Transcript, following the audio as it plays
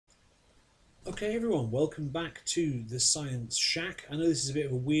Okay everyone, welcome back to the Science Shack. I know this is a bit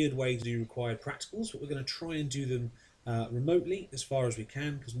of a weird way to do required practicals, but we're going to try and do them remotely as far as we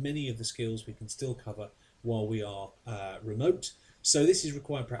can, because many of the skills we can still cover while we are remote. So this is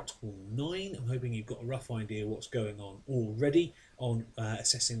required practical 9. I'm hoping you've got a rough idea what's going on already on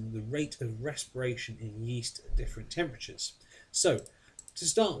assessing the rate of respiration in yeast at different temperatures. So to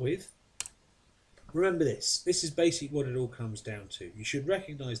start with, remember this is basically what it all comes down to. You should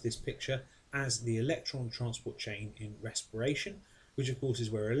recognise this picture as the electron transport chain in respiration, which of course is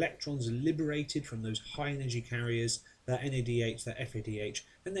where electrons are liberated from those high energy carriers, that NADH, that FADH,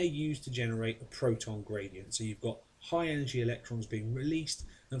 and they're used to generate a proton gradient. So you've got high energy electrons being released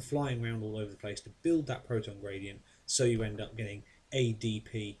and flying around all over the place to build that proton gradient, so you end up getting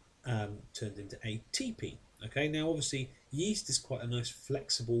ADP turned into ATP. Okay, now obviously yeast is quite a nice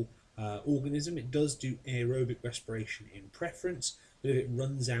flexible organism. It does do aerobic respiration in preference, but if it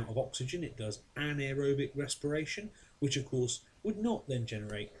runs out of oxygen, it does anaerobic respiration, which of course would not then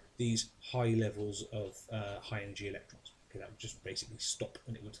generate these high levels of high energy electrons. Okay, that would just basically stop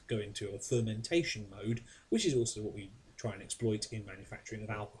and it would go into a fermentation mode, which is also what we try and exploit in manufacturing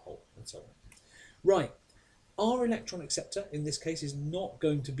of alcohol and so on. Right, our electron acceptor in this case is not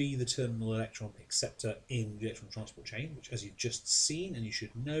going to be the terminal electron acceptor in the electron transport chain, which as you've just seen and you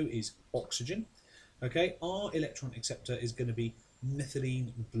should know is oxygen. Okay, our electron acceptor is going to be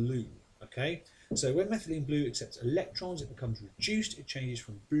methylene blue. Okay, so when methylene blue accepts electrons, it becomes reduced. It changes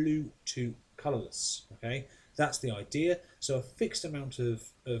from blue to colourless. Okay, that's the idea. So a fixed amount of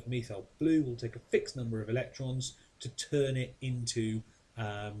methyl blue will take a fixed number of electrons to turn it into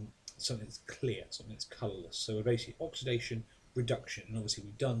something that's clear, something that's colourless. So we're basically oxidation reduction, and obviously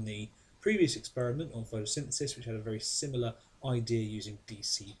we've done the previous experiment on photosynthesis, which had a very similar idea using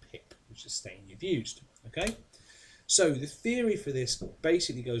DC pip, which is the stain you've used. Okay, so the theory for this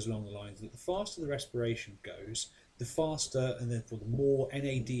basically goes along the lines that the faster the respiration goes, the faster and therefore the more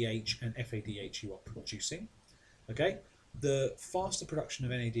NADH and FADH you are producing. Okay, the faster production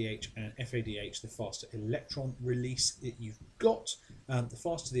of NADH and FADH, the faster electron release that you've got. The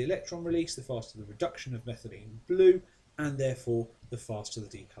faster the electron release, the faster the reduction of methylene blue, and therefore the faster the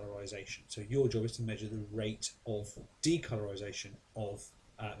decolorization. So your job is to measure the rate of decolorization of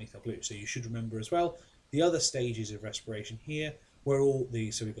methyl blue. So you should remember as well the other stages of respiration here, where all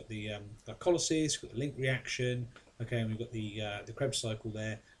the, so we've got the glycolysis, we've got the link reaction, okay, and we've got the Krebs cycle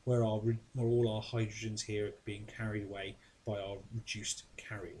there, where all our hydrogens here are being carried away by our reduced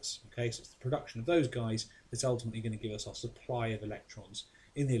carriers. Okay, so it's the production of those guys that's ultimately going to give us our supply of electrons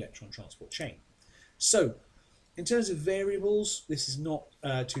in the electron transport chain. So in terms of variables, this is not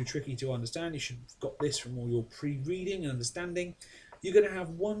too tricky to understand. You should have got this from all your pre-reading and understanding. You're going to have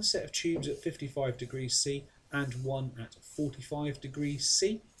one set of tubes at 55 degrees C and one at 45 degrees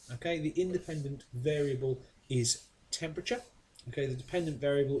C. Okay, the independent variable is temperature. Okay, the dependent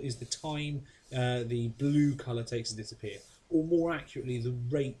variable is the time the blue colour takes to disappear, or more accurately, the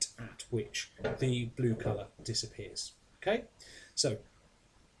rate at which the blue colour disappears. Okay, so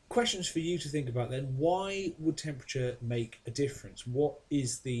questions for you to think about then. Why would temperature make a difference? What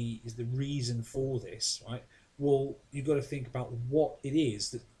is the reason for this, right? Well, you've got to think about what it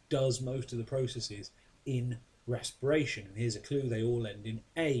is that does most of the processes in respiration. And here's a clue, they all end in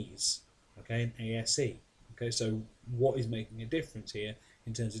A's, okay, in ASE. Okay, so what is making a difference here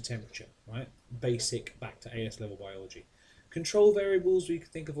in terms of temperature, right? Basic back to AS level biology. Control variables we can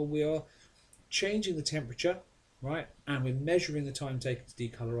think of, we are changing the temperature, right? And we're measuring the time taken to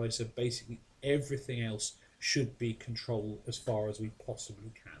decolorize, so basically everything else should be controlled as far as we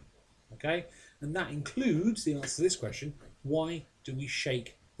possibly can. Okay, and that includes the answer to this question: why do we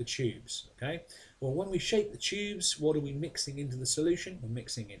shake the tubes? Okay, well, when we shake the tubes, what are we mixing into the solution? We're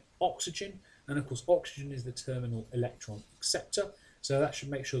mixing in oxygen, and of course oxygen is the terminal electron acceptor, so that should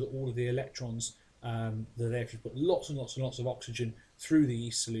make sure that all of the electrons that are there, if you put lots and lots and lots of oxygen through the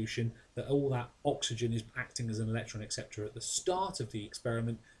yeast solution, that all that oxygen is acting as an electron acceptor at the start of the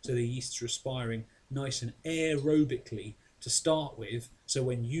experiment, so the yeast's respiring nice and aerobically to start with, so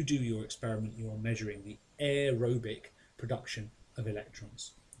when you do your experiment you are measuring the aerobic production of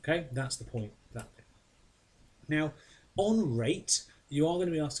electrons. Okay, that's the point of that bit. Now on rate, you are going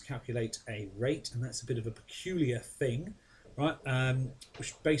to be asked to calculate a rate, and that's a bit of a peculiar thing, right?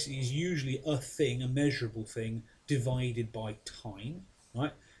 Which basically is usually a thing, a measurable thing, divided by time,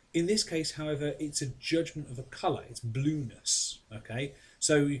 right? In this case, however, it's a judgment of a colour, it's blueness, okay?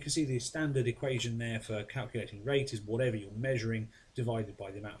 So you can see the standard equation there for calculating rate is whatever you're measuring divided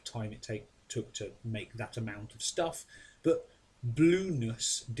by the amount of time it took to make that amount of stuff. But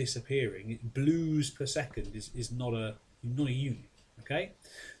blueness disappearing, blues per second is not a unit, okay?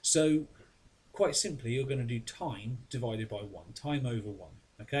 So quite simply, you're going to do time divided by 1, time over 1.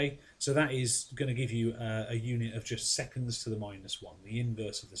 Okay, so that is going to give you a unit of just seconds to the minus 1, the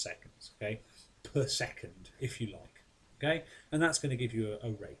inverse of the seconds, okay, per second, if you like. Okay, and that's going to give you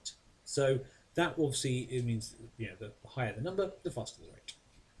a rate. So that obviously it means, you know, the higher the number, the faster the rate.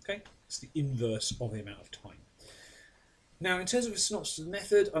 Okay, it's the inverse of the amount of time. Now, in terms of a synopsis of the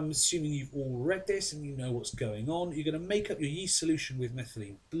method, I'm assuming you've all read this and you know what's going on. You're going to make up your yeast solution with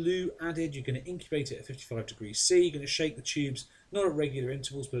methylene blue added. You're going to incubate it at 55 degrees C. You're going to shake the tubes, not at regular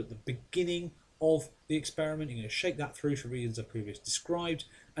intervals, but at the beginning of the experiment. You're going to shake that through for reasons I've previously described.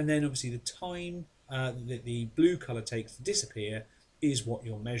 And then obviously the time that the blue colour takes to disappear is what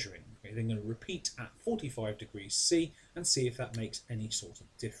you're measuring. Okay, then you're going to repeat at 45 degrees C and see if that makes any sort of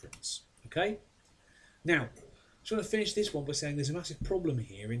difference. Okay? Now, I just want to finish this one by saying there's a massive problem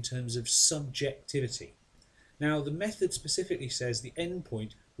here in terms of subjectivity. Now, the method specifically says the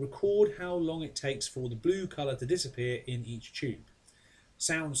endpoint, record how long it takes for the blue colour to disappear in each tube.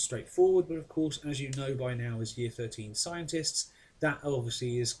 Sounds straightforward, but of course, as you know by now as Year 13 scientists, that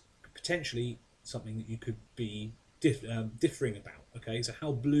obviously is potentially something that you could be differing about. Okay, so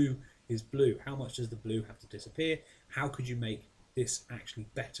how blue is blue? How much does the blue have to disappear? How could you make this actually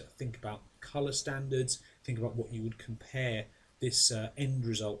better? Think about colour standards, think about what you would compare this end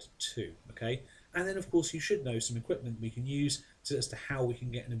result to, okay? And then of course you should know some equipment we can use as to how we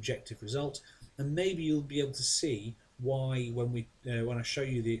can get an objective result, and maybe you'll be able to see why when I show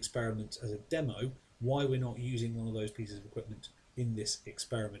you the experiment as a demo, why we're not using one of those pieces of equipment in this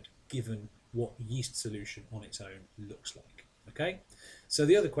experiment given what yeast solution on its own looks like, okay? So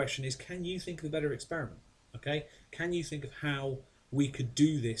the other question is, can you think of a better experiment? Okay, can you think of how we could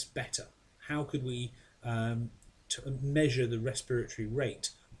do this better? How could we measure the respiratory rate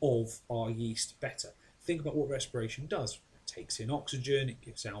of our yeast better? Think about what respiration does. It takes in oxygen, it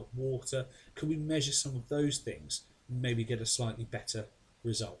gives out water. Could we measure some of those things and maybe get a slightly better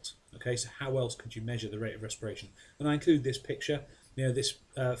result? Okay, so how else could you measure the rate of respiration? And I include this picture, you know, this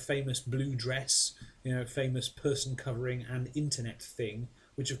famous blue dress, you know, famous person covering and internet thing,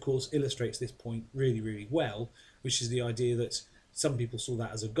 which of course illustrates this point really, really well, which is the idea that some people saw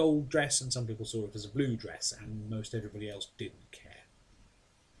that as a gold dress and some people saw it as a blue dress, and most everybody else didn't care.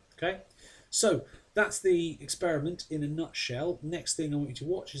 Okay, so that's the experiment in a nutshell. Next thing I want you to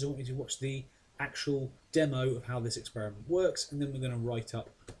watch is I want you to watch the actual demo of how this experiment works, and then we're going to write up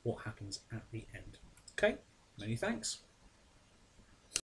what happens at the end. Okay, many thanks.